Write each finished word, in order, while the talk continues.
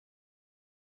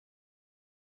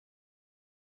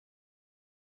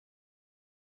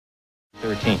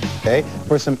13. Okay,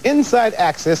 for some inside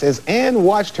access as Anne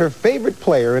watched her favorite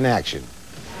player in action.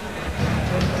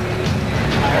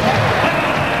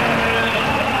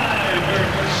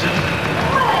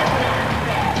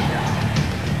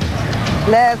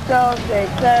 Let's go,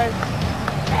 Sixers.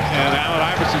 And Allen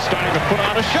Iverson starting to put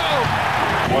on a show.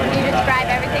 Can you describe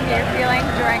everything you're feeling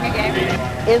during a game?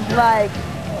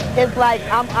 It's like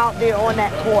I'm out there on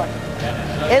that court.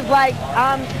 It's like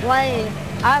I'm playing.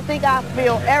 I think I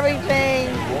feel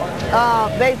everything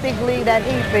basically that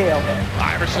he feels.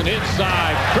 Iverson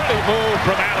inside. Pretty move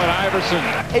from Allen Iverson.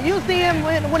 If you see him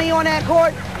when he on that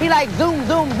court, he like zoom,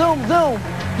 zoom, zoom, zoom,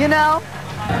 you know?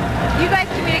 You guys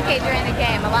communicate during the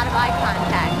game, a lot of eye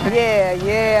contact.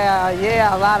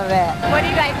 Yeah, a lot of that. What are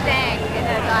you guys saying in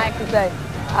those eye He say,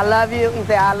 I love you. He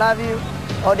say, I love you.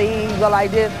 Or he go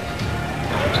like this.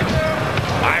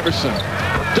 Iverson,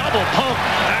 double pump.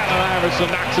 Allen Iverson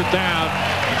knocks it down.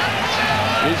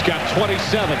 He's got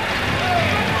 27.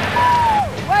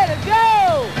 Way to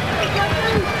go!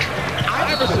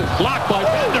 Iverson blocked by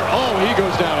Bender. Oh, he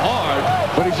goes down hard,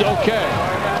 but he's okay.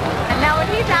 And now when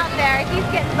he's out there, he's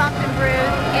getting bumped and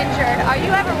bruised, injured. Are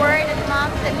you ever worried as mom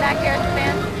sitting back here as a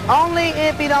fan? Only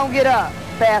if he don't get up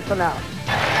fast enough.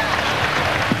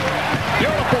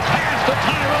 Beautiful pass to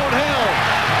Tyrone Hill.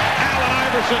 Allen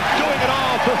Iverson doing it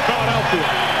all for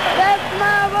Philadelphia.